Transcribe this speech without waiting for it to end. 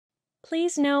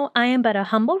Please know I am but a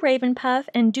humble Ravenpuff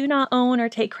and do not own or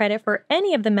take credit for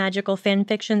any of the magical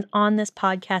fanfictions on this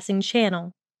podcasting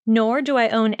channel. Nor do I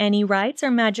own any rights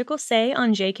or magical say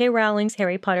on J.K. Rowling's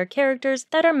Harry Potter characters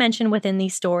that are mentioned within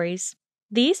these stories.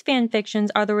 These fanfictions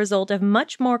are the result of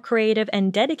much more creative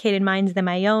and dedicated minds than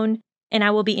my own, and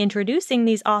I will be introducing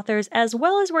these authors as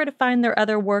well as where to find their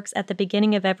other works at the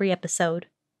beginning of every episode.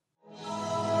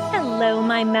 Hello,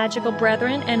 my magical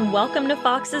brethren, and welcome to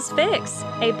Fawkes Fics,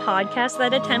 a podcast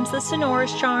that attempts the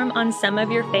Sonorous Charm on some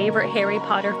of your favorite Harry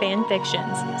Potter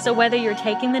fanfictions. So whether you're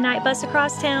taking the night bus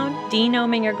across town,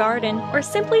 de-gnoming your garden, or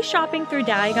simply shopping through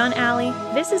Diagon Alley,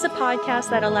 this is a podcast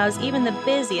that allows even the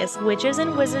busiest witches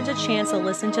and wizards a chance to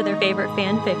listen to their favorite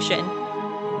fanfiction.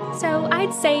 So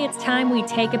I'd say it's time we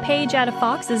take a page out of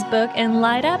Fawkes' book and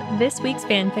light up this week's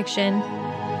fanfiction.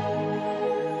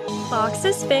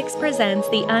 Fawkes Fics presents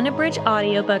the unabridged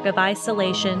audiobook of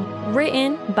Isolation,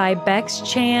 written by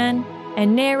Bex-Chan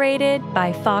and narrated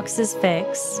by Fawkes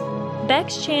Fics.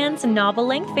 Bex-Chan's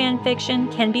novel-length fanfiction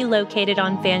can be located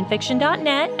on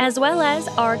fanfiction.net as well as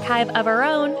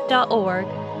archiveofourown.org.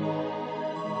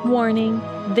 Warning: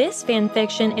 this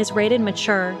fanfiction is rated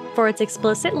mature for its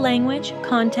explicit language,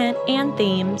 content, and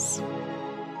themes.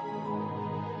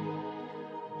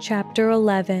 Chapter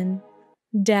 11.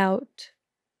 Doubt.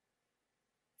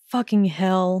 Fucking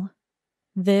hell.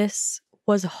 This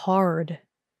was hard.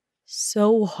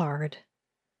 So hard.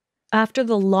 After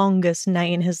the longest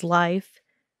night in his life,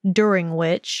 during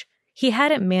which he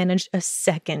hadn't managed a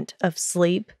second of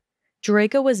sleep,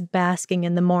 Draco was basking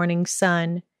in the morning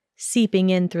sun, seeping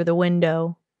in through the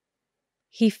window.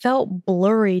 He felt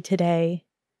blurry today,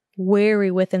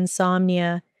 weary with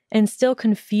insomnia, and still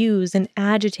confused and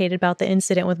agitated about the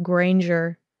incident with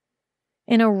Granger.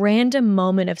 In a random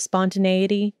moment of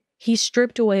spontaneity, he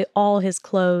stripped away all his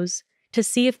clothes to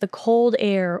see if the cold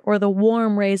air or the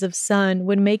warm rays of sun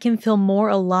would make him feel more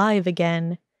alive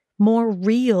again, more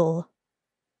real.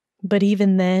 But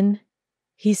even then,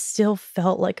 he still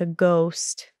felt like a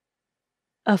ghost.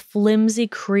 A flimsy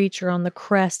creature on the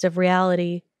crest of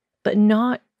reality, but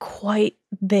not quite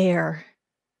there.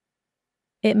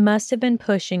 It must have been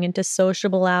pushing into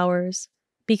sociable hours,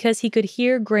 because he could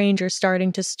hear Granger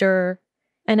starting to stir,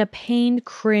 and a pained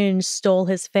cringe stole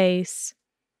his face.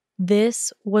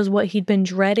 This was what he'd been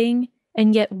dreading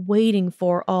and yet waiting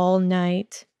for all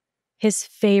night. His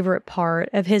favorite part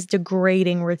of his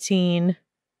degrading routine.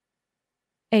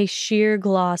 A sheer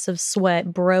gloss of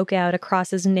sweat broke out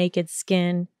across his naked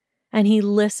skin, and he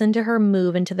listened to her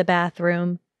move into the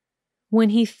bathroom. When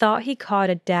he thought he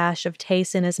caught a dash of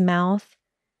taste in his mouth,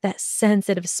 that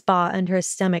sensitive spot under his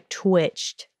stomach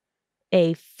twitched.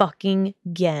 A fucking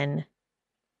again.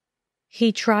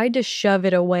 He tried to shove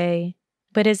it away,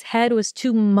 but his head was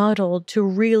too muddled to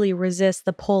really resist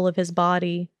the pull of his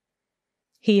body.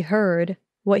 He heard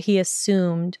what he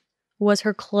assumed was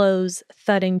her clothes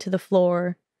thudding to the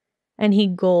floor, and he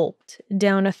gulped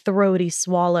down a throaty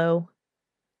swallow.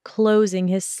 Closing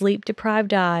his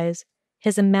sleep-deprived eyes,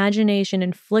 his imagination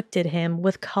inflicted him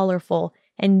with colorful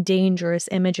and dangerous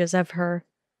images of her.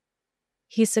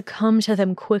 He succumbed to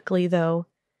them quickly, though,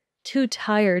 too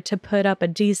tired to put up a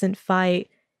decent fight,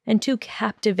 and too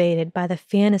captivated by the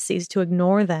fantasies to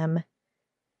ignore them.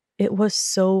 It was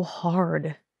so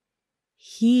hard.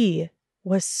 He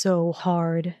was so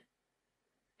hard.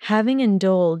 Having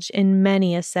indulged in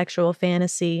many a sexual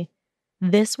fantasy,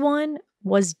 this one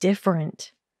was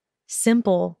different,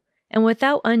 simple, and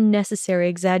without unnecessary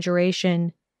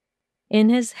exaggeration. In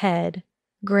his head,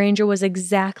 Granger was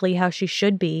exactly how she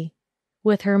should be,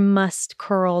 with her mussed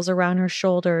curls around her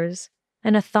shoulders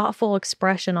and a thoughtful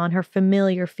expression on her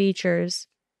familiar features.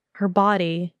 Her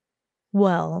body,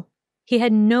 well, he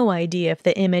had no idea if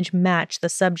the image matched the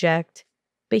subject,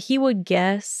 but he would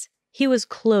guess he was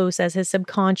close as his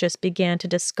subconscious began to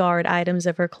discard items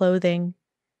of her clothing.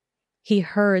 He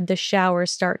heard the shower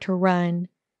start to run,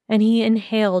 and he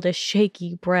inhaled a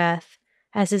shaky breath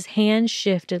as his hand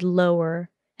shifted lower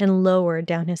and lower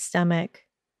down his stomach.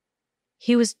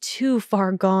 He was too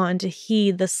far gone to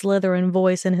heed the Slytherin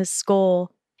voice in his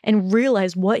skull and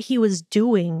realize what he was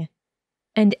doing,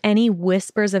 and any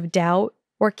whispers of doubt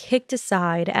were kicked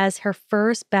aside as her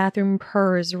first bathroom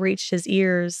purrs reached his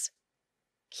ears.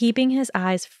 Keeping his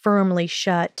eyes firmly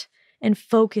shut and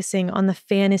focusing on the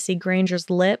fantasy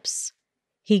Granger's lips,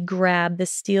 he grabbed the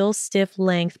steel-stiff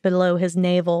length below his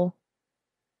navel.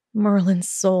 Merlin's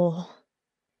soul.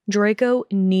 Draco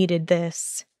needed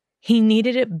this. He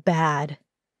needed it bad.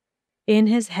 In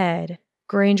his head,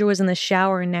 Granger was in the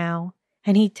shower now,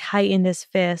 and he tightened his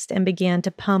fist and began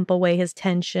to pump away his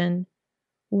tension.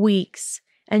 Weeks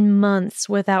and months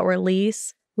without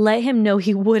release let him know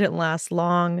he wouldn't last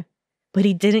long. But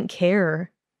he didn't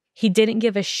care. He didn't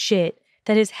give a shit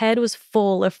that his head was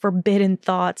full of forbidden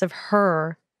thoughts of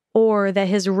her, or that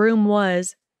his room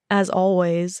was, as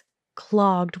always,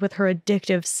 clogged with her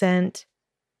addictive scent.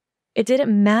 It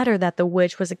didn't matter that the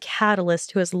witch was a catalyst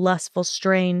to his lustful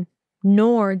strain,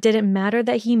 nor did it matter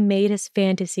that he made his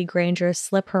fantasy Granger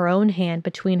slip her own hand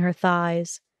between her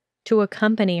thighs to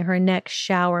accompany her next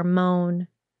shower moan.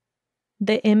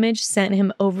 The image sent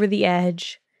him over the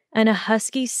edge, and a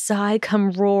husky sigh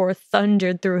come roar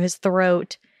thundered through his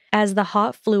throat as the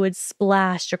hot fluid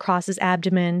splashed across his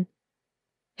abdomen.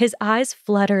 His eyes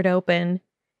fluttered open,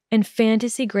 and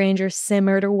Fantasy Granger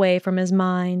simmered away from his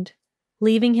mind,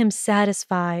 leaving him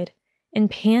satisfied and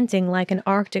panting like an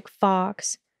Arctic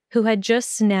fox who had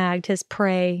just snagged his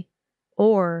prey,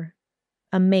 or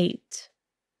a mate.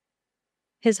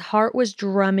 His heart was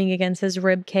drumming against his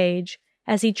rib cage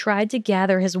as he tried to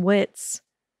gather his wits,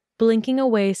 blinking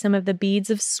away some of the beads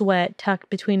of sweat tucked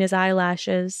between his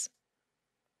eyelashes.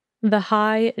 The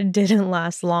high didn't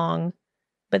last long,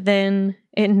 but then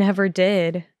it never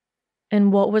did,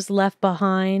 and what was left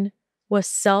behind was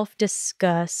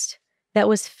self-disgust that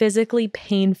was physically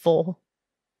painful.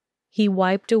 He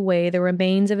wiped away the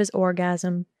remains of his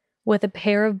orgasm with a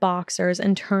pair of boxers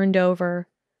and turned over.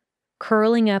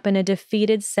 Curling up in a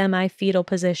defeated semi-fetal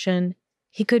position,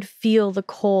 he could feel the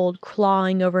cold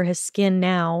clawing over his skin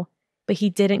now, but he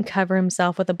didn't cover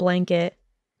himself with a blanket.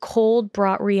 Cold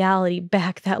brought reality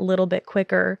back that little bit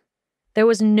quicker. There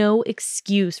was no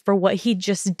excuse for what he'd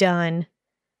just done.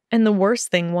 And the worst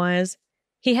thing was,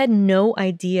 he had no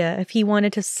idea if he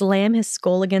wanted to slam his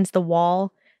skull against the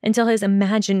wall until his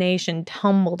imagination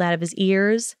tumbled out of his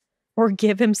ears, or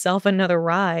give himself another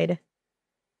ride.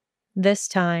 This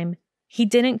time, he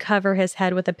didn't cover his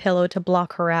head with a pillow to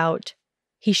block her out.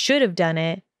 He should have done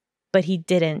it, but he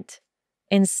didn't.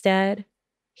 Instead,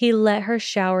 he let her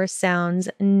shower sounds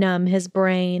numb his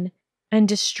brain and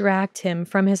distract him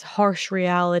from his harsh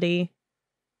reality.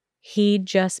 He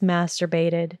just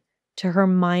masturbated to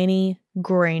Hermione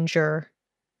Granger,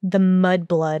 the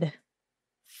mudblood.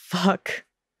 Fuck.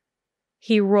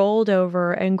 He rolled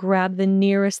over and grabbed the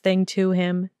nearest thing to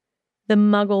him, the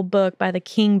Muggle book by the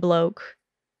King bloke.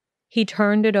 He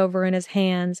turned it over in his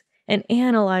hands and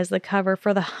analyzed the cover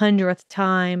for the 100th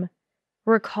time,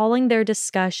 recalling their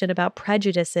discussion about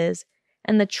prejudices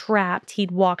and the trap he'd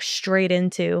walked straight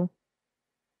into.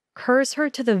 Curse her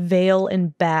to the veil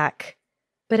and back,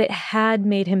 but it had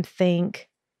made him think,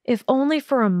 if only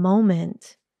for a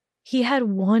moment. He had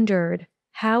wondered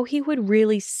how he would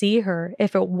really see her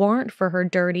if it weren't for her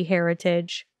dirty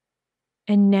heritage.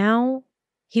 And now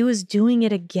he was doing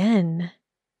it again.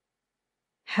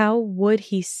 How would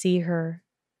he see her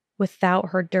without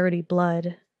her dirty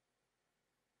blood?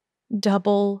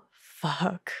 Double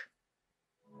fuck.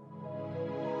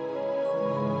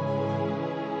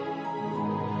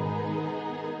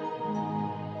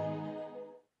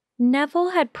 Neville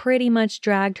had pretty much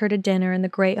dragged her to dinner in the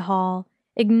Great Hall,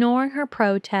 ignoring her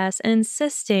protests and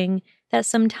insisting that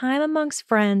some time amongst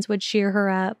friends would cheer her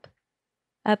up.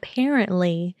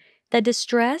 Apparently, the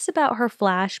distress about her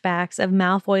flashbacks of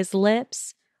Malfoy's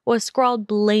lips was scrawled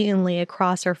blatantly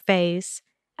across her face,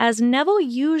 as Neville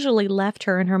usually left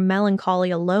her in her melancholy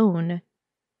alone.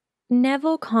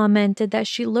 Neville commented that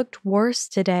she looked worse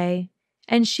today,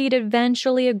 and she'd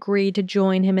eventually agreed to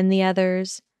join him and the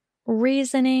others,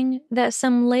 reasoning that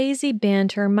some lazy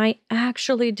banter might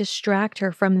actually distract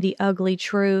her from the ugly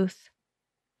truth.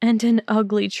 And an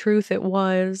ugly truth it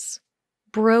was,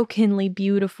 brokenly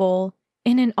beautiful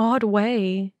in an odd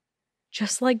way,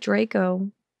 just like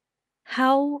Draco.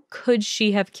 How could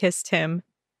she have kissed him?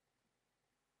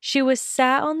 She was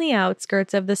sat on the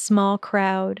outskirts of the small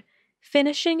crowd,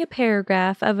 finishing a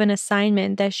paragraph of an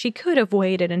assignment that she could have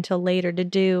waited until later to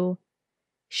do.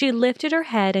 She lifted her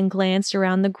head and glanced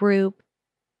around the group,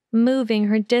 moving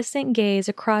her distant gaze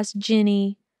across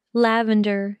Ginny,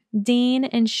 Lavender, Dean,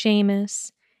 and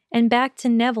Seamus, and back to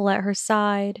Neville at her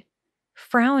side,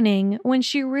 frowning when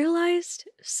she realized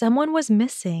someone was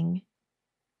missing.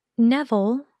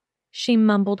 "Neville," she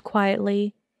mumbled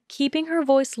quietly, keeping her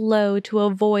voice low to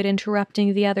avoid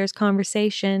interrupting the others'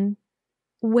 conversation.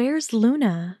 "Where's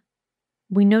Luna?"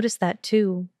 "We noticed that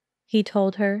too," he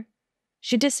told her.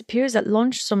 "She disappears at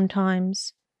lunch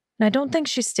sometimes, and I don't think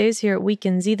she stays here at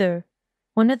weekends either.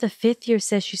 One of the 5th year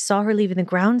says she saw her leaving the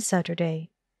grounds Saturday."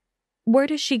 "Where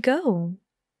does she go?"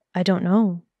 "I don't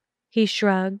know." He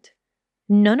shrugged.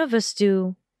 "None of us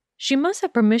do. She must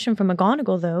have permission from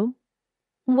McGonagall, though."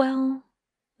 "Well,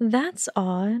 that's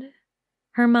odd."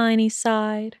 Hermione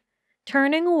sighed,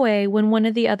 turning away when one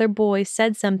of the other boys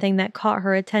said something that caught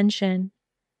her attention.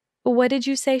 What did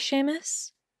you say,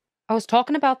 Seamus? I was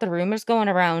talking about the rumors going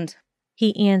around,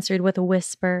 he answered with a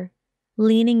whisper,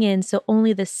 leaning in so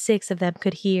only the 6 of them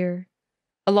could hear.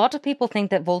 A lot of people think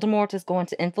that Voldemort is going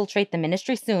to infiltrate the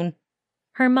Ministry soon.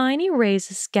 Hermione raised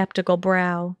a skeptical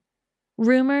brow.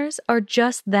 Rumors are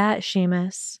just that,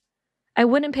 Seamus. I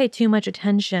wouldn't pay too much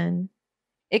attention.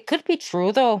 It could be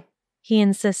true, though, he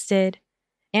insisted.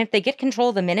 And if they get control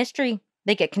of the Ministry,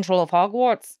 they get control of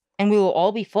Hogwarts, and we will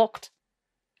all be fucked.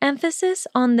 Emphasis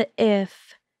on the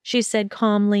if, she said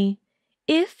calmly.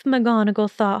 If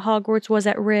McGonagall thought Hogwarts was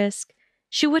at risk,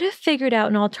 she would have figured out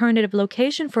an alternative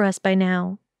location for us by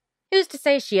now. Who's to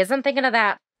say she isn't thinking of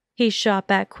that? He shot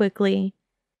back quickly.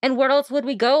 And where else would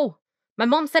we go? My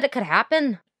mom said it could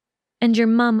happen. And your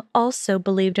mum also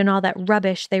believed in all that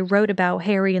rubbish they wrote about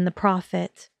Harry and the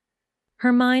Prophet.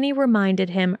 Hermione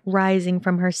reminded him, rising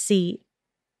from her seat.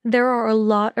 There are a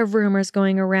lot of rumors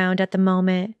going around at the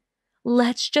moment.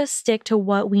 Let's just stick to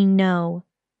what we know.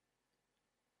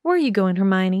 Where are you going,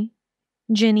 Hermione?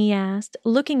 Ginny asked,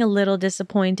 looking a little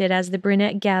disappointed as the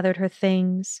brunette gathered her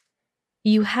things.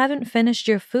 You haven't finished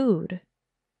your food.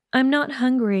 I'm not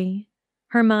hungry,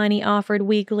 Hermione offered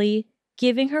weakly,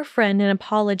 giving her friend an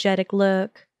apologetic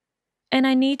look. And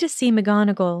I need to see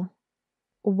McGonagall.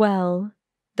 Well,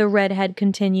 the redhead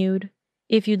continued,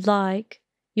 if you'd like,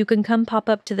 you can come pop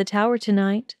up to the tower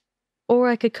tonight. Or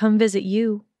I could come visit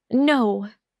you. No,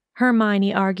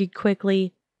 Hermione argued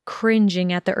quickly,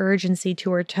 cringing at the urgency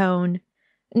to her tone.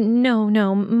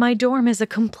 No, my dorm is a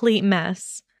complete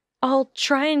mess. I'll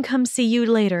try and come see you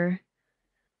later.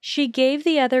 She gave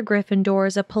the other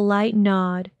Gryffindors a polite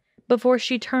nod before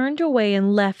she turned away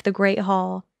and left the Great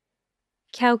Hall.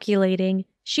 Calculating,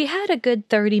 she had a good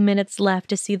 30 minutes left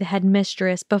to see the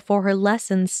headmistress before her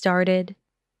lessons started.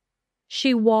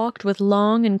 She walked with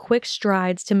long and quick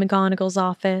strides to McGonagall's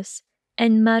office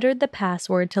and muttered the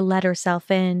password to let herself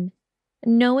in,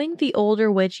 knowing the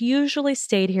older witch usually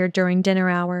stayed here during dinner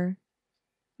hour.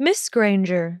 Miss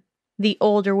Granger, the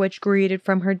older witch greeted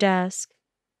from her desk.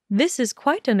 This is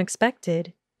quite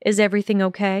unexpected. Is everything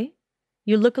okay?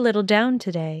 You look a little down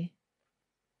today.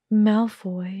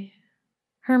 Malfoy.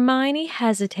 Hermione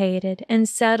hesitated and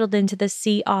settled into the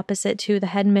seat opposite to the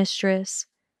headmistress,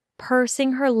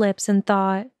 pursing her lips in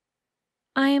thought.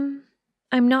 I'm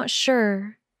not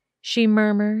sure, she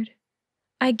murmured.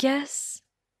 I guess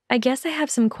I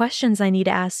have some questions I need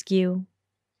to ask you.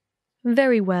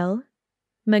 Very well.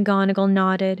 McGonagall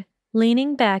nodded,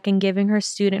 leaning back and giving her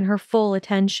student her full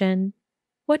attention.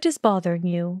 What is bothering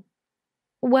you?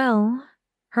 Well,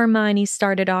 Hermione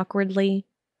started awkwardly,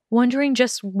 wondering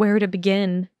just where to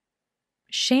begin.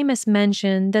 Seamus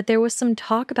mentioned that there was some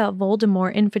talk about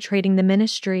Voldemort infiltrating the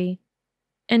Ministry,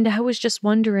 and I was just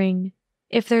wondering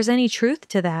if there's any truth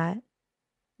to that.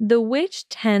 The witch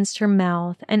tensed her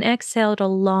mouth and exhaled a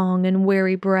long and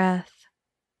weary breath.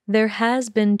 There has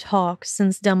been talk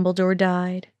since Dumbledore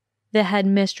died, the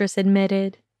headmistress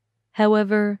admitted.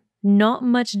 However, not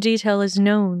much detail is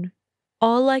known.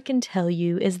 All I can tell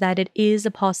you is that it is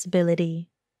a possibility.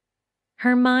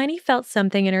 Hermione felt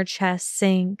something in her chest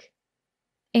sink.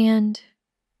 And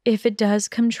if it does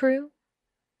come true,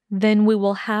 then we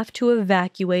will have to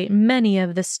evacuate many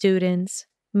of the students,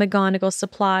 McGonagall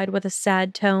supplied with a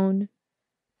sad tone,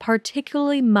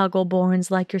 particularly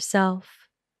Muggle-borns like yourself.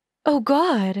 Oh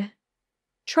God!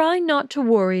 Try not to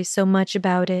worry so much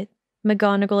about it,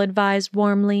 McGonagall advised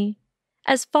warmly.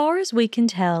 As far as we can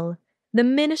tell, the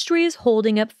Ministry is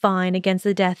holding up fine against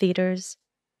the Death Eaters,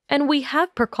 and we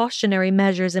have precautionary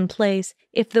measures in place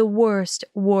if the worst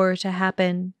were to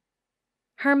happen.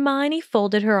 Hermione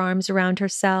folded her arms around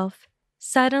herself,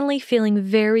 suddenly feeling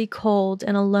very cold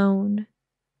and alone.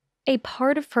 A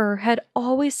part of her had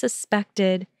always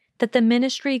suspected that the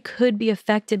Ministry could be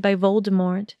affected by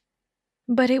Voldemort,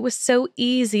 but it was so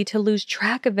easy to lose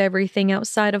track of everything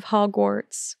outside of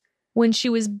Hogwarts when she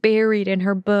was buried in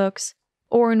her books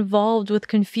or involved with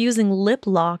confusing lip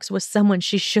locks with someone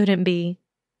she shouldn't be.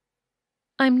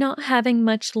 I'm not having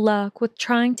much luck with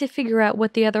trying to figure out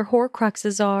what the other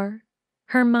Horcruxes are,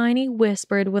 Hermione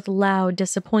whispered with loud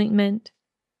disappointment.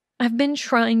 I've been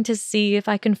trying to see if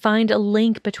I can find a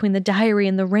link between the diary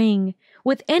and the ring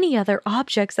with any other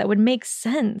objects that would make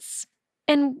sense.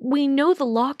 And we know the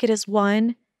locket is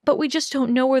one, but we just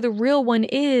don't know where the real one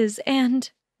is, and—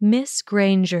 Miss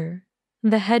Granger,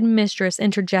 the headmistress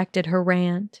interjected her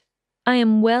rant. I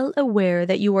am well aware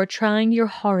that you are trying your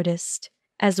hardest,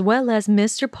 as well as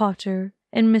Mr. Potter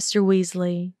and Mr.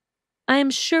 Weasley. I am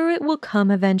sure it will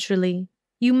come eventually.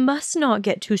 You must not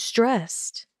get too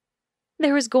stressed.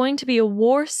 There is going to be a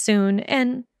war soon,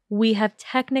 and we have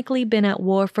technically been at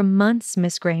war for months,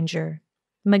 Miss Granger.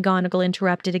 McGonagall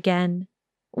interrupted again.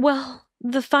 Well,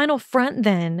 the final front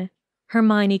then,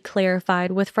 Hermione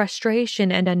clarified with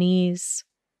frustration and unease.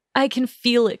 I can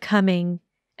feel it coming,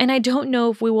 and I don't know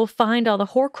if we will find all the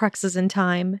Horcruxes in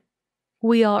time.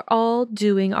 We are all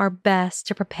doing our best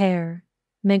to prepare,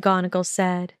 McGonagall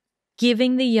said,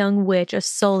 giving the young witch a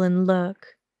sullen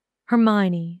look.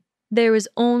 Hermione, there is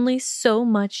only so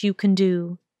much you can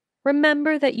do.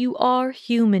 Remember that you are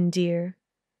human, dear.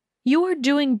 You are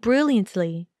doing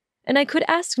brilliantly, and I could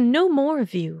ask no more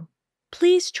of you.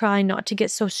 Please try not to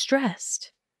get so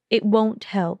stressed. It won't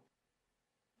help.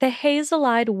 The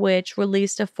hazel-eyed witch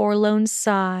released a forlorn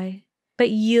sigh, but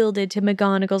yielded to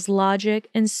McGonagall's logic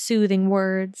and soothing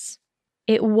words.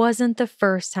 It wasn't the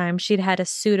first time she'd had a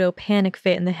pseudo-panic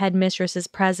fit in the headmistress's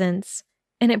presence,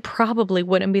 and it probably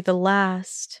wouldn't be the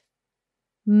last.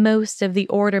 Most of the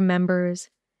Order members,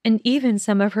 and even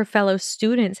some of her fellow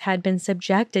students, had been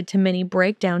subjected to many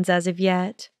breakdowns as of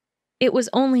yet. It was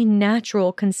only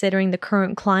natural considering the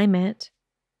current climate,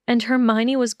 and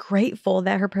Hermione was grateful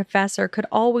that her professor could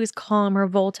always calm her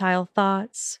volatile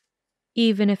thoughts,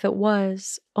 even if it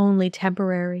was only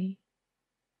temporary.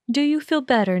 Do you feel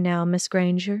better now, Miss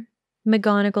Granger?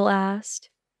 McGonagall asked.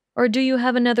 Or do you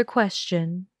have another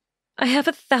question? I have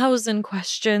 1,000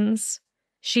 questions,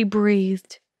 she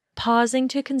breathed, pausing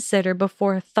to consider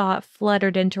before a thought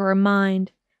fluttered into her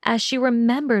mind as she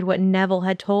remembered what Neville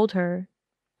had told her.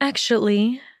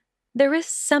 Actually, there is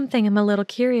something I'm a little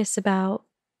curious about.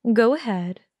 Go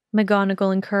ahead,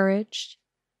 McGonagall encouraged.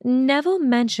 Neville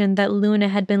mentioned that Luna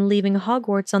had been leaving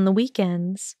Hogwarts on the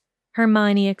weekends,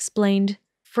 Hermione explained,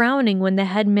 frowning when the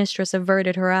headmistress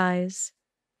averted her eyes.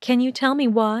 Can you tell me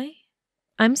why?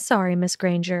 I'm sorry, Miss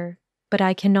Granger, but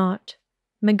I cannot,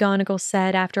 McGonagall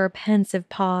said after a pensive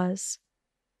pause.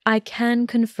 I can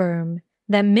confirm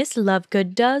that Miss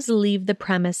Lovegood does leave the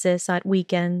premises at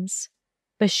weekends,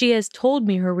 but she has told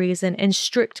me her reason in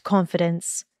strict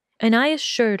confidence, and I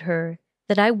assured her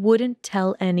that I wouldn't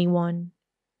tell anyone.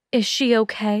 Is she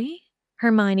okay?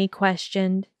 Hermione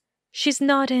questioned. She's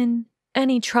not in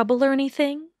any trouble or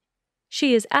anything?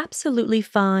 She is absolutely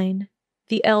fine,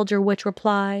 the elder witch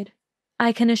replied.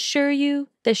 I can assure you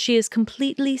that she is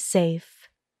completely safe.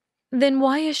 Then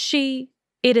why is she?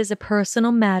 It is a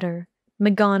personal matter,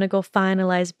 McGonagall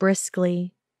finalized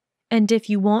briskly. And if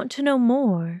you want to know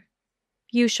more,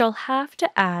 you shall have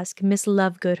to ask Miss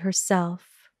Lovegood herself.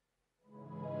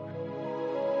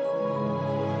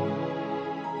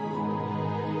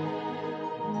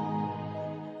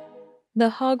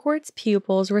 The Hogwarts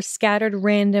pupils were scattered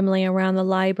randomly around the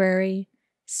library,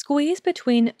 squeezed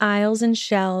between aisles and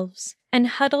shelves, and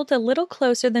huddled a little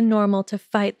closer than normal to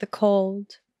fight the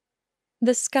cold.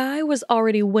 The sky was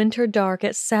already winter dark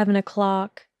at 7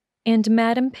 o'clock, and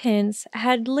Madame Pince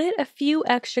had lit a few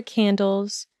extra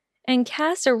candles and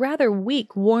cast a rather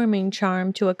weak warming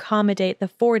charm to accommodate the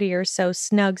 40 or so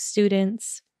snug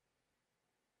students.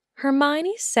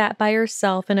 Hermione sat by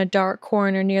herself in a dark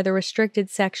corner near the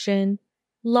restricted section,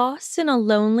 lost in a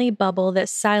lonely bubble that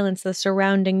silenced the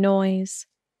surrounding noise.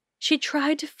 She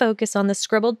tried to focus on the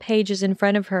scribbled pages in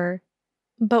front of her,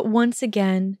 but once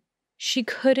again, she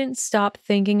couldn't stop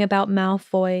thinking about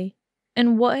Malfoy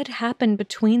and what had happened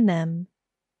between them.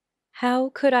 How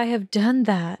could I have done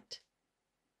that?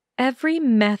 Every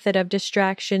method of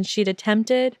distraction she'd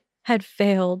attempted had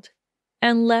failed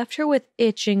and left her with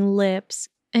itching lips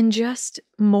and just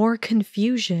more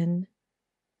confusion.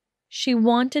 She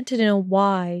wanted to know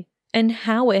why and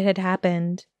how it had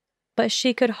happened, but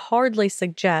she could hardly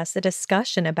suggest a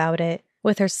discussion about it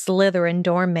with her Slytherin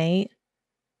dorm mate.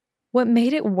 What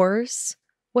made it worse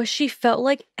was she felt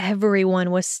like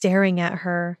everyone was staring at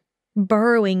her,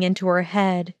 burrowing into her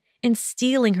head and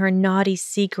stealing her naughty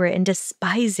secret and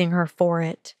despising her for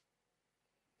it.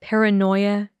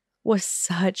 Paranoia was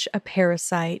such a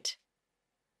parasite.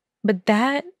 But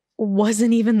that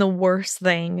wasn't even the worst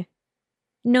thing.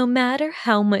 No matter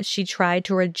how much she tried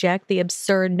to reject the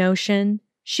absurd notion,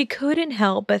 she couldn't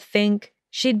help but think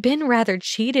she'd been rather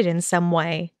cheated in some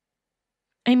way.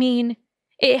 I mean,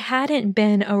 it hadn't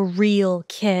been a real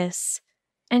kiss,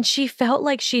 and she felt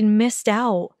like she'd missed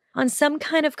out on some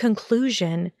kind of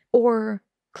conclusion or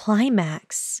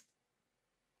climax.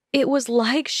 It was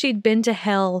like she'd been to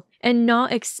hell and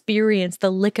not experienced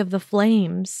the lick of the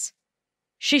flames.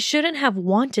 She shouldn't have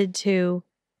wanted to,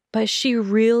 but she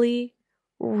really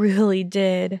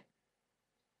did.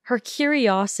 Her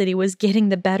curiosity was getting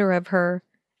the better of her,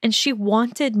 and she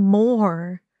wanted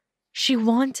more. She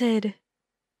wanted...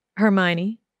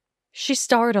 Hermione. She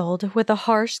startled with a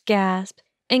harsh gasp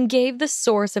and gave the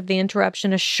source of the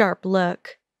interruption a sharp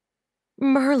look.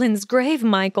 Merlin's grave,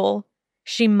 Michael,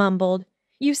 she mumbled.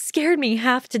 You scared me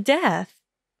half to death."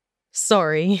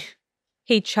 "Sorry."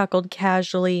 He chuckled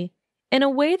casually, in a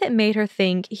way that made her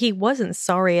think he wasn't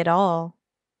sorry at all.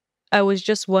 "I was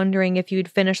just wondering if you'd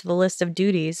finished the list of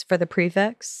duties for the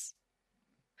prefects."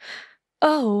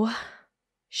 "Oh,"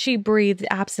 she breathed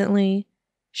absently,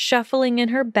 shuffling in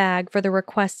her bag for the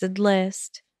requested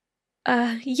list.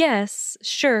 Yes,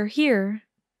 sure, here."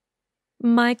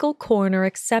 Michael Corner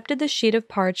accepted the sheet of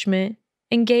parchment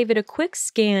and gave it a quick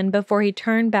scan before he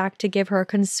turned back to give her a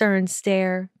concerned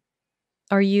stare.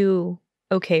 "Are you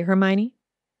okay, Hermione?"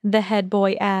 the head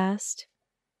boy asked.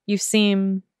 "You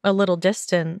seem a little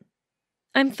distant."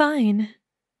 "I'm fine,"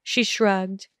 she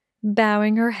shrugged,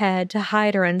 bowing her head to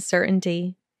hide her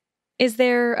uncertainty. "Is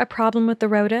there a problem with the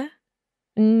rota?"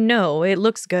 "No, it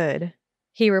looks good,"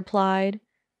 he replied.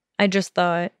 "I just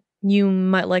thought you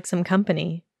might like some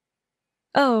company."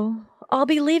 "Oh, I'll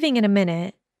be leaving in a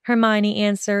minute," Hermione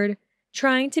answered,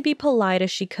 trying to be polite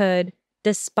as she could,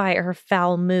 despite her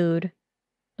foul mood.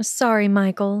 "Sorry,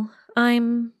 Michael.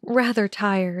 I'm rather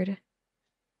tired."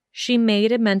 She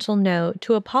made a mental note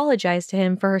to apologize to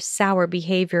him for her sour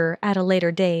behavior at a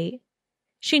later date.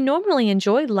 She normally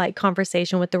enjoyed light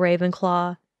conversation with the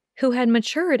Ravenclaw, who had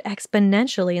matured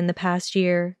exponentially in the past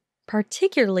year,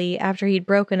 particularly after he'd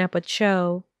broken up with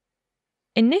Cho.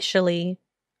 Initially,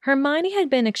 Hermione had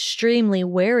been extremely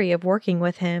wary of working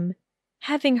with him,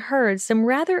 having heard some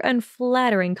rather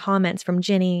unflattering comments from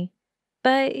Ginny,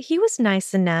 but he was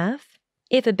nice enough,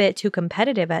 if a bit too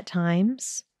competitive at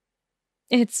times.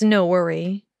 "It's no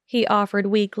worry," he offered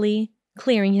weakly,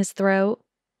 clearing his throat.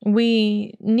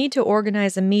 "We need to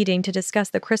organize a meeting to discuss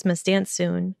the Christmas dance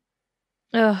soon."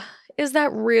 "Ugh, is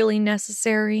that really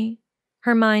necessary?"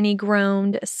 Hermione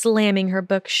groaned, slamming her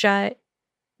book shut.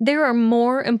 "There are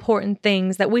more important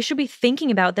things that we should be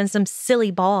thinking about than some silly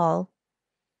ball."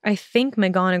 "I think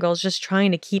McGonagall's just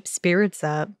trying to keep spirits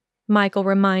up," Michael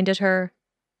reminded her.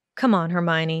 "Come on,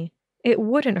 Hermione. It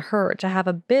wouldn't hurt to have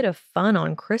a bit of fun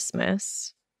on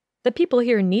Christmas. The people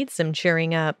here need some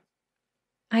cheering up."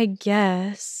 "I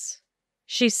guess."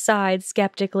 She sighed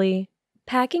skeptically,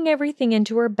 packing everything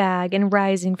into her bag and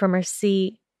rising from her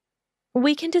seat.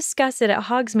 "We can discuss it at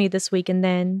Hogsmeade this weekend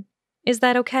then. Is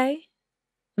that okay?"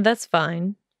 "That's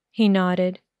fine," he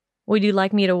nodded. "Would you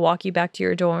like me to walk you back to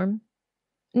your dorm?"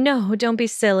 "No, don't be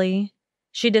silly,"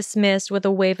 she dismissed with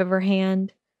a wave of her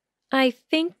hand. "I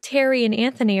think Terry and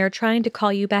Anthony are trying to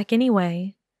call you back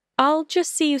anyway. I'll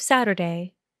just see you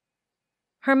Saturday."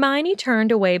 Hermione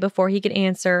turned away before he could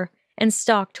answer and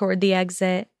stalked toward the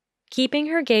exit, keeping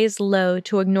her gaze low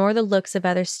to ignore the looks of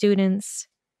other students.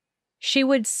 She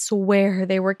would swear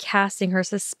they were casting her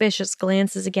suspicious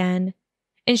glances again,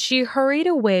 and she hurried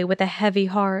away with a heavy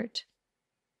heart.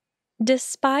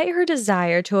 Despite her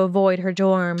desire to avoid her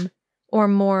dorm, or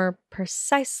more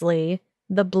precisely,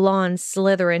 the blonde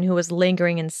Slytherin who was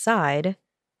lingering inside,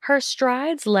 her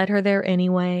strides led her there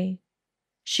anyway.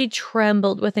 She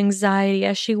trembled with anxiety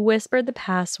as she whispered the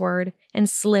password and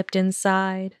slipped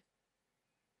inside.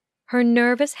 Her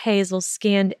nervous Hazel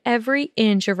scanned every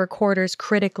inch of her quarters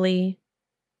critically,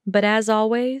 but as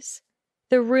always,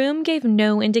 the room gave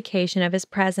no indication of his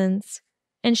presence,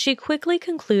 and she quickly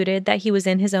concluded that he was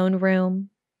in his own room.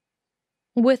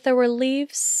 With a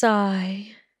relieved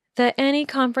sigh that any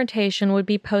confrontation would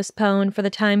be postponed for the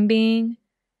time being,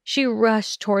 she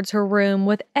rushed towards her room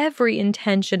with every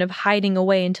intention of hiding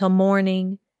away until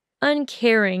morning,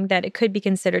 uncaring that it could be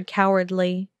considered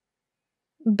cowardly.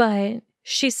 But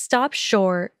she stopped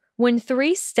short when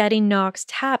 3 steady knocks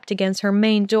tapped against her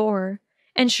main door,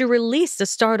 and she released a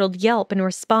startled yelp in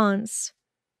response.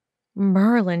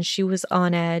 Merlin, she was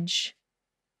on edge.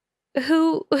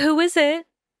 Who is it?"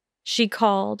 she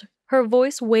called, her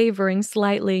voice wavering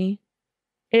slightly.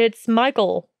 "It's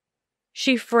Michael."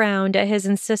 She frowned at his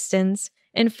insistence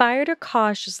and fired a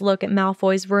cautious look at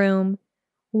Malfoy's room,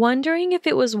 wondering if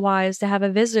it was wise to have a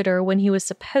visitor when he was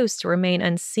supposed to remain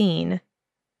unseen.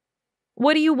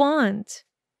 "What do you want?"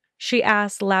 she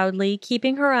asked loudly,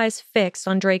 keeping her eyes fixed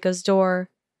on Draco's door.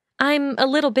 "I'm a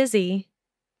little busy."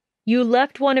 "You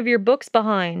left one of your books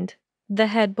behind," the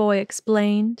head boy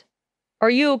explained. "Are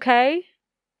you okay?"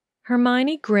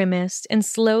 Hermione grimaced and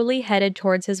slowly headed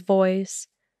towards his voice,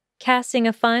 casting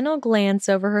a final glance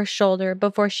over her shoulder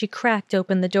before she cracked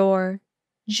open the door,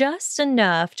 just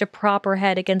enough to prop her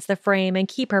head against the frame and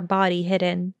keep her body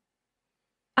hidden.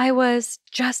 "I was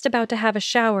just about to have a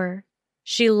shower,"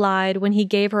 she lied when he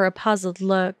gave her a puzzled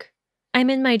look.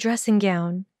 "I'm in my dressing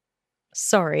gown."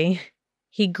 "Sorry,"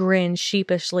 he grinned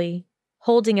sheepishly,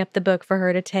 holding up the book for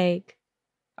her to take.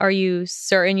 "Are you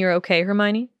certain you're okay,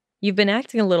 Hermione? You've been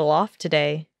acting a little off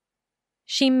today."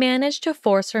 She managed to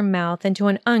force her mouth into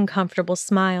an uncomfortable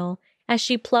smile as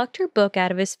she plucked her book out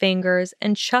of his fingers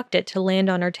and chucked it to land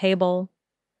on her table.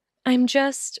 "I'm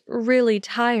just really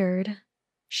tired,"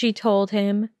 she told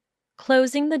him,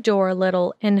 closing the door a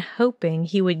little and hoping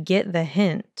he would get the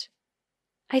hint.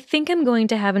 "I think I'm going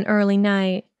to have an early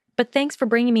night, but thanks for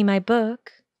bringing me my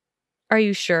book." "Are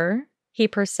you sure?" he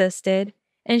persisted,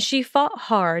 and she fought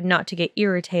hard not to get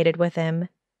irritated with him.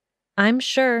 "I'm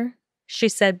sure," she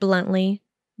said bluntly.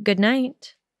 "Good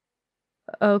night."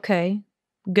 "Okay.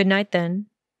 Good night then.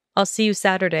 I'll see you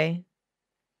Saturday."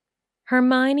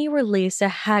 Hermione released a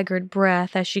haggard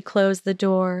breath as she closed the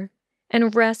door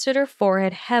and rested her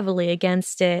forehead heavily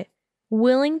against it,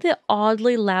 willing the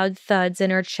oddly loud thuds in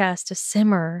her chest to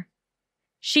simmer.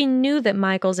 She knew that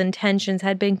Michael's intentions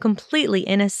had been completely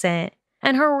innocent,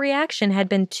 and her reaction had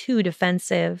been too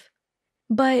defensive.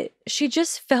 But she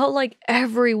just felt like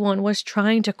everyone was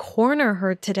trying to corner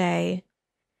her today.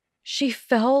 She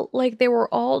felt like they were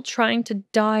all trying to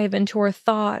dive into her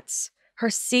thoughts, her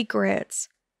secrets,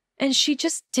 and she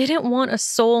just didn't want a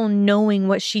soul knowing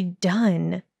what she'd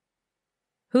done.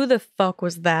 "Who the fuck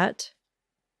was that?"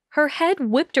 Her head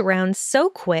whipped around so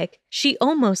quick she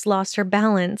almost lost her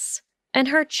balance, and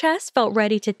her chest felt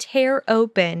ready to tear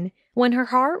open when her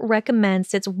heart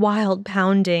recommenced its wild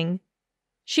pounding.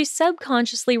 She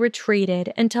subconsciously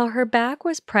retreated until her back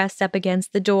was pressed up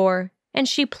against the door, and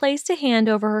she placed a hand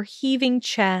over her heaving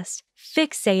chest,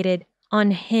 fixated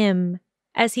on him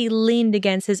as he leaned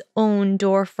against his own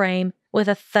doorframe with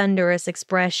a thunderous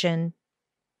expression.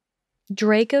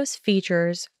 Draco's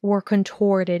features were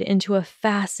contorted into a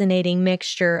fascinating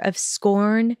mixture of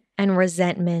scorn and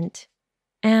resentment,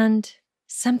 and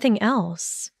something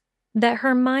else that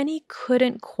Hermione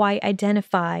couldn't quite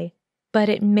identify, but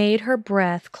it made her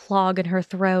breath clog in her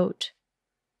throat.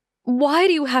 "Why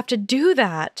do you have to do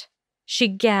that?" she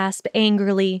gasped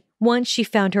angrily once she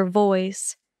found her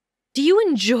voice. "Do you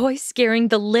enjoy scaring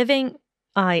the living—"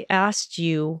 "I asked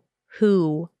you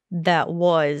who that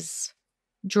was."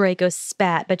 Draco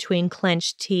spat between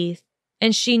clenched teeth,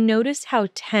 and she noticed how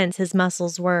tense his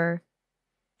muscles were.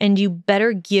 "And you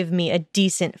better give me a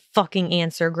decent fucking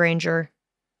answer, Granger."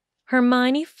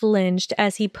 Hermione flinched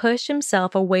as he pushed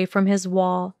himself away from his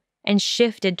wall and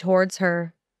shifted towards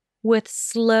her, with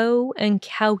slow and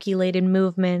calculated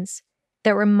movements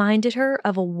that reminded her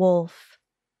of a wolf.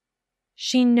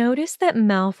 She noticed that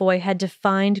Malfoy had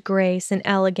defined grace and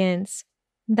elegance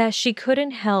that she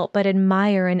couldn't help but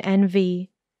admire and envy,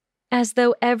 as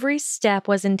though every step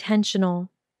was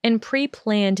intentional and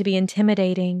pre-planned to be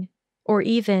intimidating or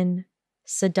even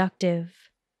seductive.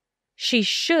 She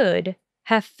should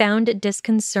have found it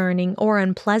disconcerting or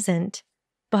unpleasant,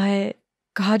 but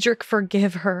Godric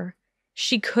forgive her,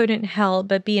 she couldn't help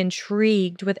but be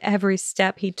intrigued with every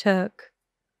step he took.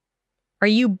 "Are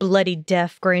you bloody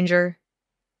deaf, Granger?"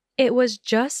 "It was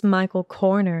just Michael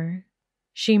Corner,"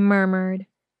 she murmured,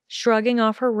 shrugging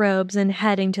off her robes and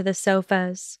heading to the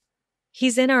sofas.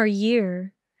 "He's in our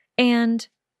year, and—"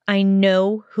 "I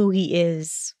know who he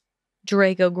is,"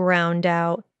 Draco ground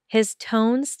out, his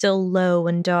tone still low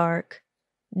and dark.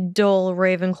 "Dull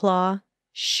Ravenclaw,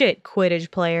 shit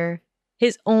Quidditch player.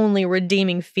 His only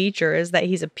redeeming feature is that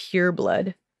he's a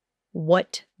pureblood.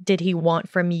 What did he want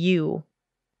from you?"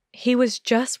 "He was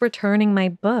just returning my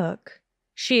book,"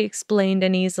 she explained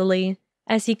uneasily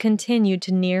as he continued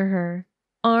to near her,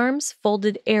 arms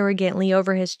folded arrogantly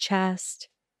over his chest.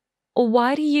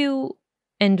 "Why do you—"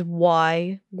 "And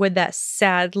why would that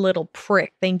sad little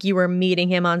prick think you were meeting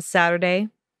him on Saturday?"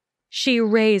 She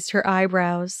raised her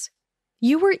eyebrows.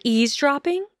 "You were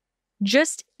eavesdropping?"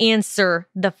 "Just answer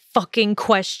the fucking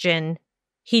question,"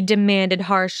 he demanded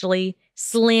harshly,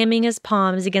 slamming his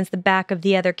palms against the back of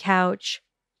the other couch.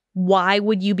 "Why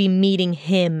would you be meeting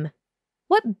him?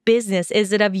 What business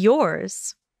is it of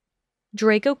yours?"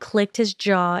 Draco clicked his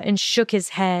jaw and shook his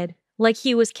head like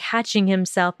he was catching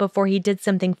himself before he did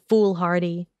something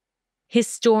foolhardy. His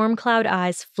storm cloud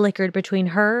eyes flickered between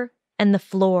her and the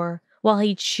floor while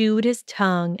he chewed his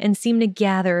tongue and seemed to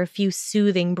gather a few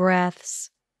soothing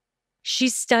breaths. She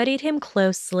studied him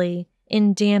closely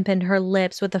and dampened her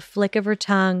lips with a flick of her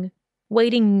tongue,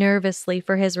 waiting nervously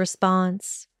for his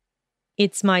response.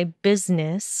 "It's my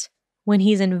business when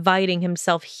he's inviting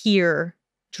himself here,"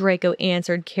 Draco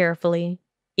answered carefully.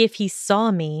 "If he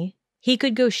saw me, he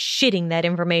could go shitting that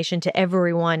information to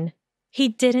everyone." "He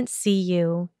didn't see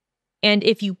you." "And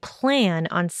if you plan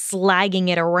on slagging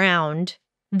it around,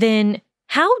 then—"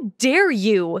 "How dare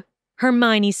you!"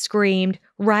 Hermione screamed,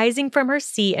 rising from her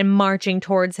seat and marching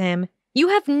towards him. "You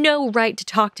have no right to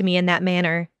talk to me in that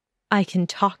manner." "I can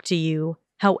talk to you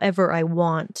however I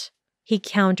want," he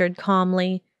countered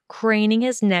calmly, craning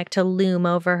his neck to loom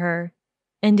over her.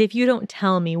 "And if you don't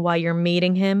tell me why you're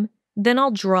meeting him, then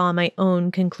I'll draw my own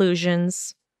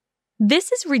conclusions."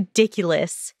 "This is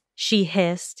ridiculous," she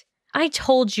hissed. "I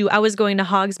told you I was going to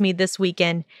Hogsmeade this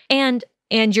weekend, and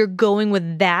you're going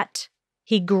with that?"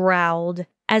 he growled,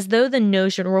 as though the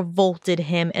notion revolted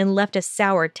him and left a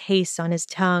sour taste on his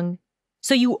tongue.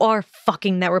 "So you are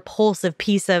fucking that repulsive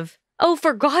piece of—" "Oh,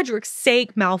 for Godric's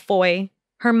sake, Malfoy!"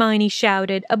 Hermione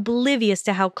shouted, oblivious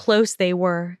to how close they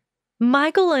were.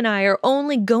 "Michael and I are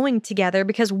only going together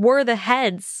because we're the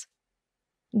heads."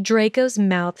 Draco's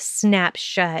mouth snapped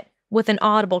shut with an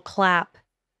audible clap,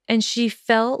 and she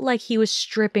felt like he was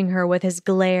stripping her with his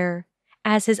glare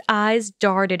as his eyes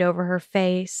darted over her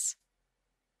face.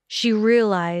 She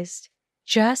realized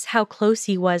just how close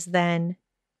he was then,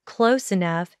 close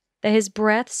enough that his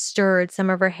breath stirred some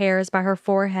of her hairs by her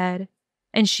forehead,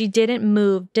 and she didn't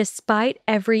move despite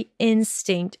every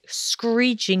instinct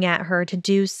screeching at her to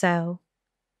do so.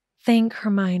 "Think,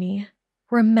 Hermione.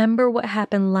 Remember what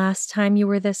happened last time you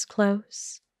were this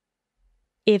close?"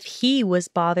 If he was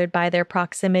bothered by their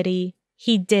proximity,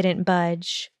 he didn't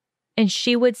budge, and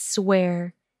she would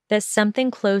swear that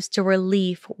something close to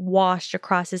relief washed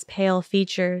across his pale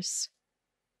features.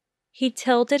 He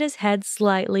tilted his head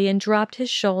slightly and dropped his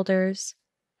shoulders,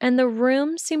 and the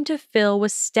room seemed to fill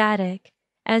with static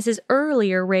as his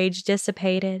earlier rage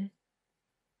dissipated.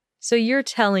 "So you're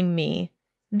telling me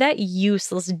that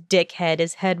useless dickhead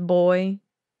is head boy?"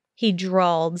 he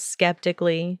drawled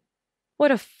skeptically. "What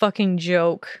a fucking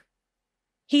joke."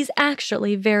 "He's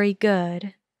actually very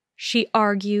good," she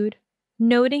argued,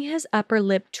 noting his upper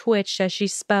lip twitch as she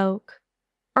spoke.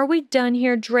 "Are we done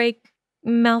here,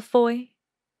 Malfoy?"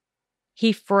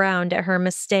 He frowned at her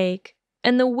mistake,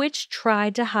 and the witch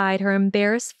tried to hide her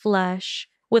embarrassed flush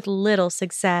with little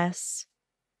success.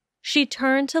 She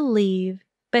turned to leave,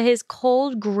 but his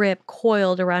cold grip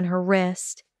coiled around her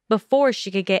wrist before she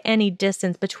could get any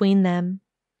distance between them.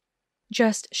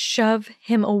 "Just shove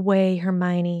him away,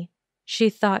 Hermione," she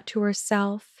thought to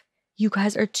herself. "You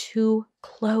guys are too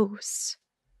close."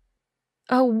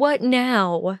 "Oh, what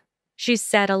now?" she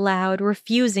said aloud,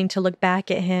 refusing to look back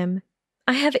at him.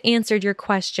 "I have answered your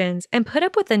questions and put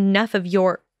up with enough of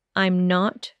your—" "I'm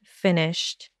not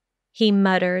finished," he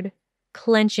muttered,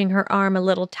 clenching her arm a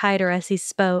little tighter as he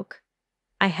spoke.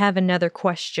 "I have another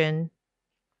question."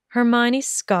 Hermione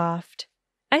scoffed.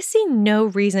 "I see no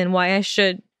reason why I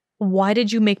should—" "Why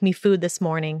did you make me food this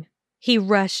morning?" he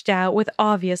rushed out with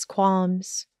obvious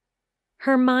qualms.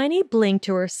 Hermione blinked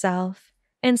to herself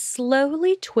and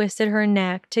slowly twisted her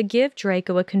neck to give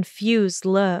Draco a confused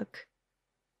look.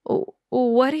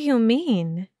 "What do you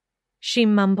mean?" she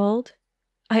mumbled.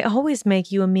 "I always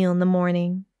make you a meal in the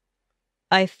morning."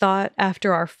 "I thought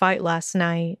after our fight last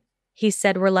night," he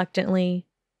said reluctantly,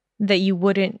 "that you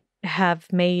wouldn't have.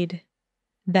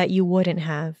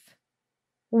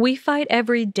 We fight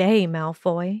every day,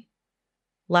 Malfoy.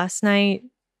 Last night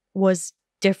was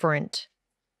different."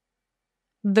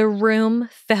 The room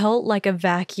felt like a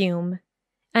vacuum,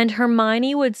 and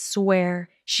Hermione would swear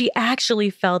she actually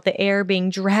felt the air being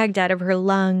dragged out of her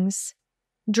lungs.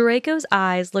 Draco's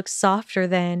eyes looked softer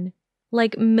then,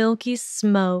 like milky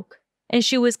smoke, and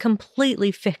she was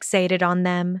completely fixated on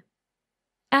them.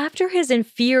 After his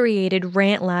infuriated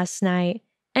rant last night,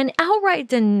 an outright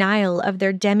denial of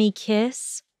their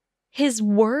demi-kiss, his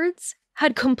words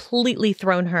had completely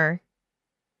thrown her.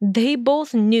 They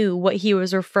both knew what he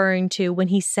was referring to when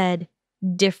he said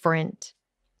different,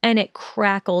 and it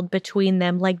crackled between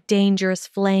them like dangerous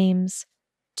flames,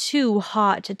 too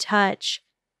hot to touch,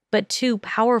 but too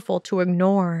powerful to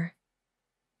ignore.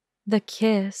 The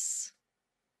kiss.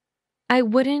 "I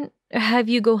wouldn't have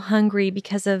you go hungry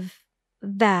because of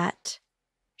that."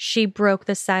 She broke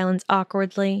the silence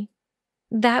awkwardly.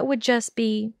 "That would just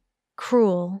be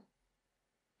cruel."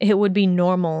 "It would be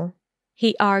normal,"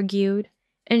 he argued,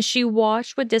 and she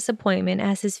watched with disappointment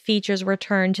as his features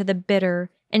returned to the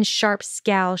bitter and sharp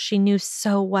scowl she knew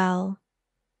so well.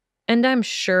 "And I'm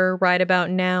sure right about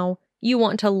now you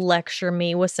want to lecture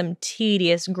me with some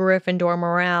tedious Gryffindor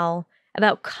morale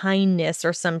about kindness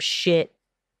or some shit,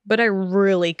 but I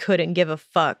really couldn't give a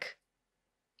fuck."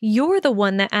 "You're the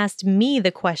one that asked me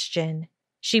the question,"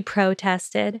 she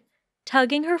protested,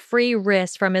 tugging her free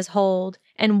wrist from his hold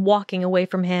and walking away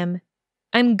from him.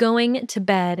 "I'm going to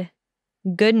bed.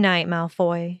 Good night,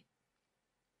 Malfoy."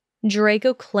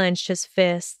 Draco clenched his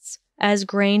fists as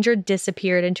Granger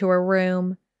disappeared into her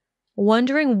room,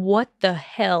 wondering what the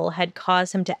hell had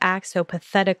caused him to act so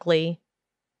pathetically.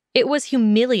 It was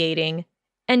humiliating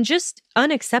and just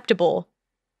unacceptable,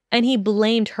 and he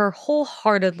blamed her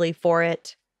wholeheartedly for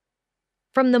it.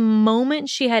 From the moment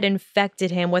she had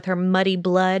infected him with her muddy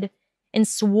blood and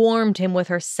swarmed him with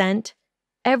her scent,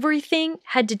 everything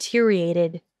had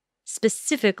deteriorated,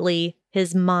 specifically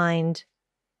his mind.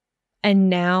 And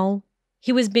now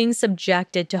he was being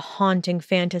subjected to haunting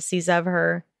fantasies of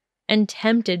her and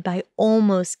tempted by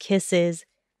almost kisses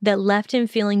that left him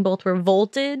feeling both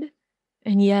revolted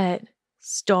and yet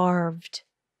starved.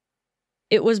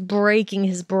 It was breaking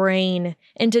his brain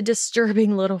into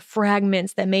disturbing little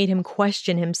fragments that made him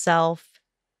question himself.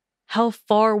 How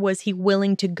far was he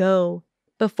willing to go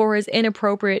before his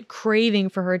inappropriate craving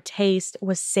for her taste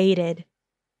was sated?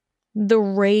 The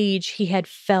rage he had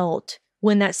felt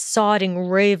when that sodding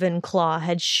Ravenclaw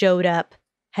had showed up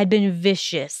had been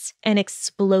vicious and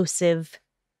explosive,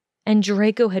 and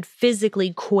Draco had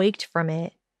physically quaked from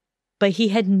it, but he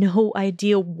had no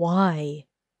idea why.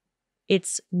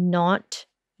 It's not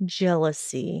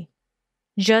jealousy.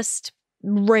 Just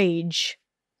rage.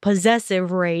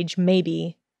 Possessive rage,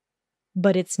 maybe.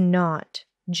 But it's not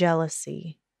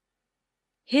jealousy.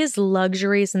 His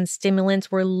luxuries and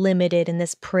stimulants were limited in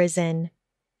this prison,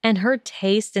 and her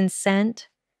taste and scent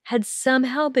had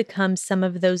somehow become some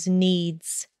of those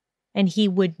needs, and he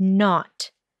would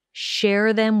not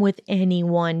share them with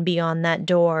anyone beyond that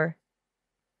door.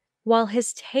 While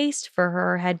his taste for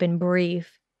her had been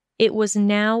brief, it was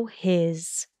now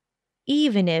his,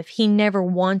 even if he never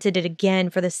wanted it again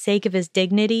for the sake of his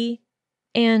dignity,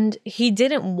 and he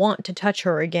didn't want to touch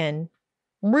her again.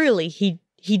 Really, he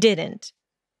didn't.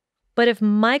 But if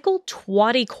Michael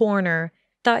Twatty Corner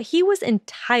thought he was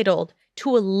entitled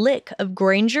to a lick of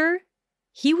Granger,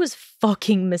 he was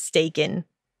fucking mistaken.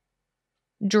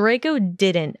 Draco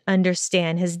didn't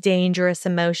understand his dangerous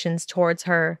emotions towards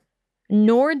her,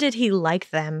 nor did he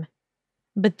like them.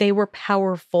 But they were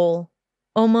powerful,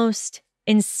 almost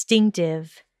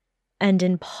instinctive, and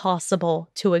impossible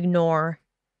to ignore.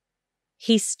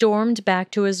 He stormed back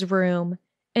to his room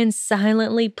and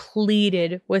silently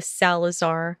pleaded with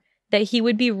Salazar that he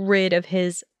would be rid of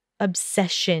his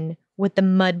obsession with the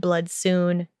mudblood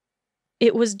soon.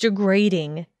 It was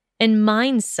degrading and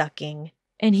mind-sucking,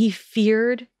 and he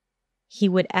feared he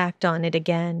would act on it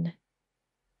again.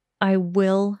 I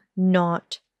will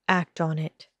not act on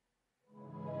it.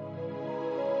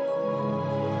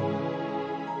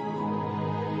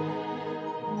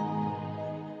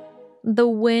 The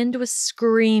wind was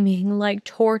screaming like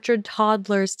tortured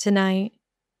toddlers tonight,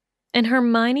 and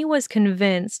Hermione was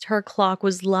convinced her clock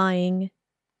was lying.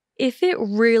 If it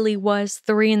really was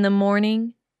 3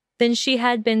 a.m, then she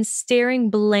had been staring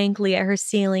blankly at her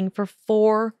ceiling for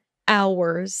 4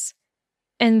 hours,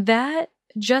 and that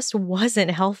just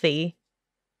wasn't healthy.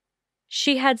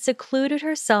 She had secluded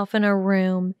herself in a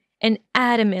room and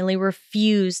adamantly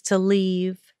refused to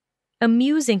leave,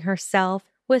 amusing herself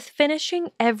with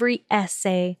finishing every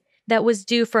essay that was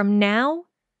due from now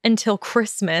until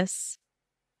Christmas.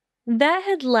 That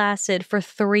had lasted for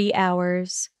 3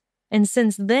 hours, and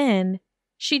since then,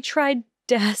 she tried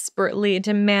desperately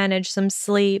to manage some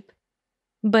sleep,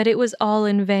 but it was all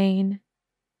in vain.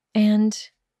 And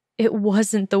it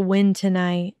wasn't the wind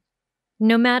tonight.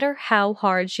 No matter how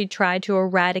hard she tried to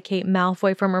eradicate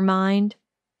Malfoy from her mind,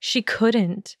 she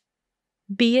couldn't.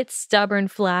 Be it stubborn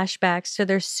flashbacks to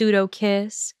their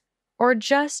pseudo-kiss, or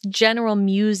just general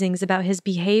musings about his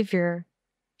behavior,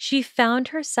 she found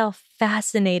herself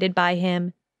fascinated by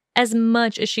him as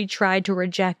much as she tried to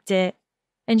reject it,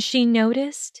 and she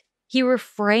noticed he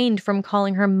refrained from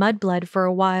calling her mudblood for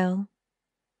a while.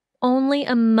 Only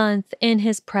a month in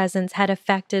his presence had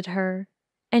affected her,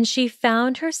 and she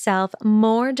found herself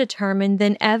more determined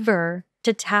than ever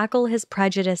to tackle his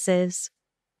prejudices,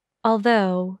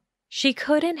 although she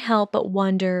couldn't help but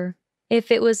wonder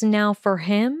if it was now for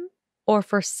him or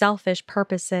for selfish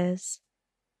purposes.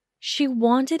 She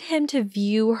wanted him to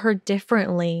view her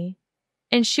differently,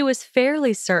 and she was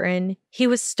fairly certain he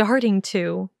was starting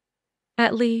to.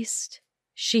 At least,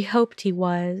 she hoped he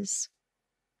was.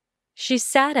 She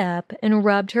sat up and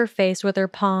rubbed her face with her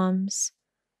palms,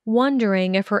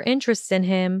 wondering if her interest in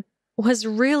him was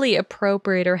really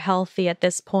appropriate or healthy at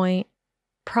this point.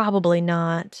 Probably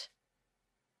not.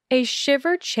 A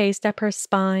shiver chased up her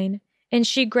spine, and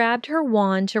she grabbed her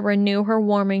wand to renew her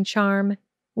warming charm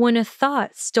when a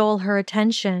thought stole her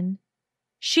attention.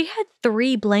 She had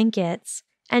 3 blankets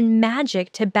and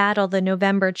magic to battle the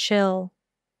November chill.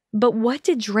 But what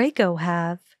did Draco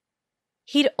have?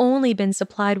 He'd only been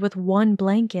supplied with 1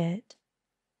 blanket.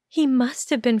 He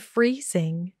must have been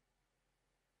freezing.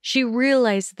 She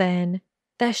realized then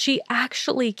that she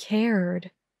actually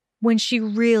cared when she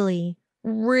really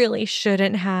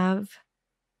shouldn't have.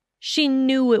 She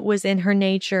knew it was in her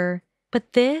nature,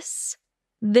 but this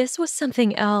was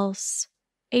something else.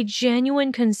 a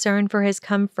genuine concern for his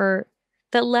comfort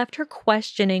that left her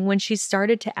questioning when she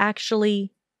started to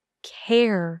actually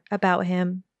care about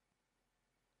him.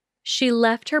 She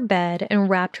left her bed and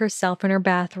wrapped herself in her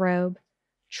bathrobe,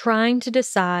 trying to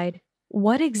decide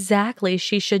what exactly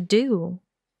she should do.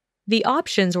 The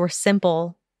options were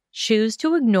simple: choose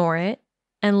to ignore it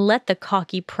and let the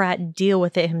cocky prat deal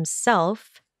with it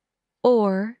himself,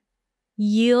 or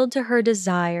yield to her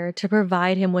desire to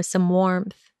provide him with some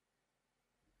warmth.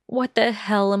 "What the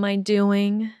hell am I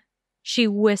doing?" she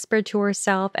whispered to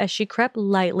herself as she crept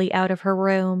lightly out of her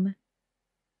room.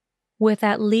 With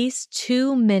at least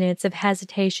 2 minutes of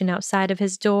hesitation outside of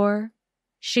his door,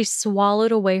 she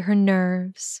swallowed away her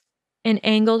nerves and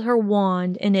angled her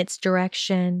wand in its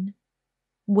direction,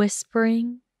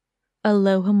 whispering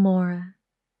Alohomora.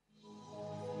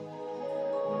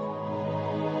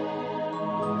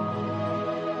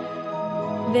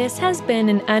 This has been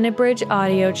an unabridged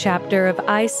audio chapter of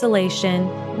Isolation,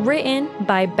 written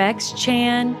by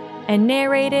Bex-Chan and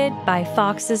narrated by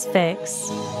Fawkes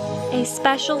Fics. A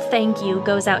special thank you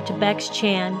goes out to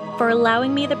Bex-Chan for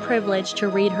allowing me the privilege to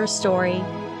read her story.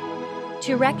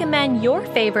 To recommend your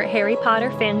favorite Harry Potter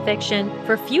fanfiction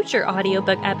for future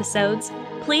audiobook episodes,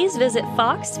 please visit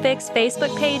Fawkes Fics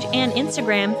Facebook page and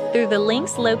Instagram through the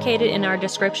links located in our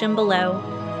description below.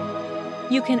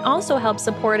 You can also help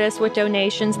support us with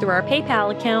donations through our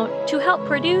PayPal account to help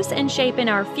produce and shape in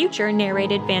our future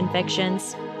narrated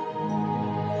fanfictions.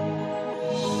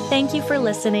 Thank you for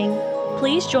listening.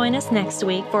 Please join us next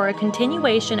week for a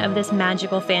continuation of this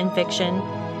magical fanfiction.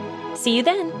 See you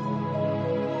then!